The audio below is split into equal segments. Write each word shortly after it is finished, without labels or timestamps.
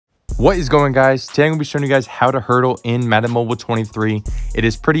What is going, guys? Today I'm going to be showing you guys how to hurdle in Madden Mobile 23. It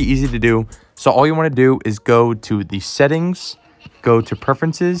is pretty easy to do. So all you want to do is go to the settings, go to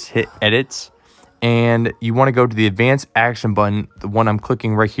preferences, hit edit, and you want to go to the advanced action button, the one I'm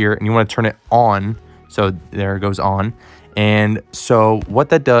clicking right here, and you want to turn it on. So there it goes on. And so what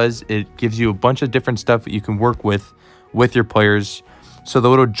that does, it gives you a bunch of different stuff that you can work with your players. So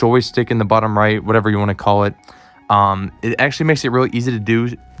the little joystick in the bottom right, whatever you want to call it, it actually makes it really easy to do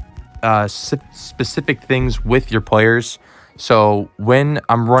specific things with your players. So when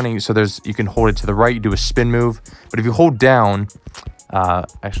I'm running, so you can hold it to the right, you do a spin move, but if you hold down,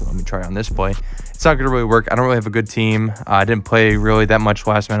 actually let me try on this play, it's not gonna really work. I don't really have a good team. I didn't play really that much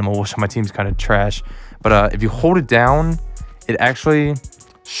last Madden Mobile, so my team's kind of trash. But if you hold it down, it actually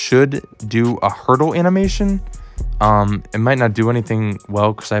should do a hurdle animation. It might not do anything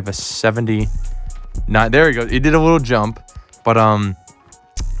well because I have a 79. There we go. It did a little jump, but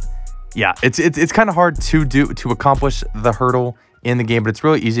yeah, it's kind of hard to accomplish the hurdle in the game, but it's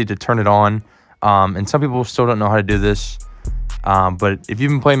really easy to turn it on. And some people still don't know how to do this. But if you've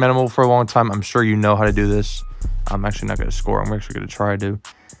been playing Madden Mobile for a long time, I'm sure you know how to do this. I'm actually not going to score. I'm actually going to try to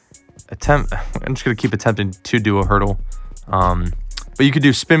attempt. I'm just going to keep attempting to do a hurdle. But you could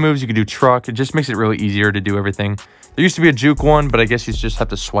do spin moves. You could do truck. It just makes it really easier to do everything. There used to be a juke one, but I guess you just have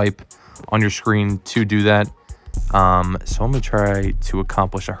to swipe on your screen to do that. So let me try to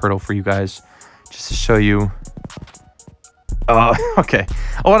accomplish a hurdle for you guys just to show you. Okay,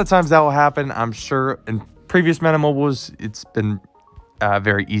 a lot of times that will happen. I'm sure in previous Madden Mobiles it's been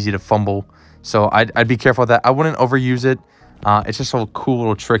very easy to fumble, so I'd be careful with that. I wouldn't overuse it. It's just a cool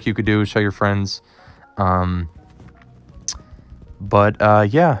little trick you could do, show your friends. Yeah,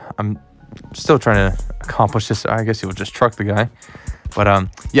 I'm still trying to accomplish this. I guess you'll just truck the guy. But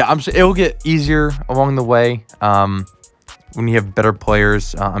yeah, I'm sure it'll get easier along the way when you have better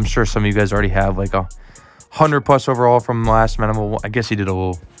players. I'm sure some of you guys already have like 100+ overall from last Madden Mobile. I guess he did a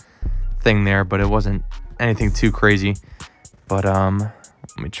little thing there, but it wasn't anything too crazy. But let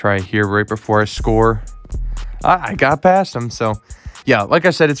me try here right before I score. I got past him. So yeah, like I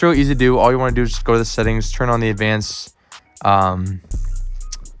said, it's really easy to do. All you want to do is just go to the settings, turn on the advanced,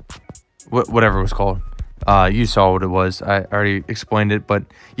 whatever it was called. You saw what it was. I already explained it, but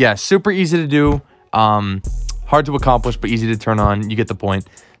yeah, super easy to do. Hard to accomplish, but easy to turn on. You get the point.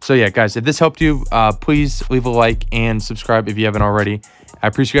 So yeah, guys, if this helped you, please leave a like and subscribe if you haven't already. I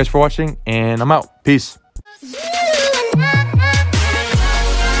appreciate you guys for watching, and I'm out. Peace.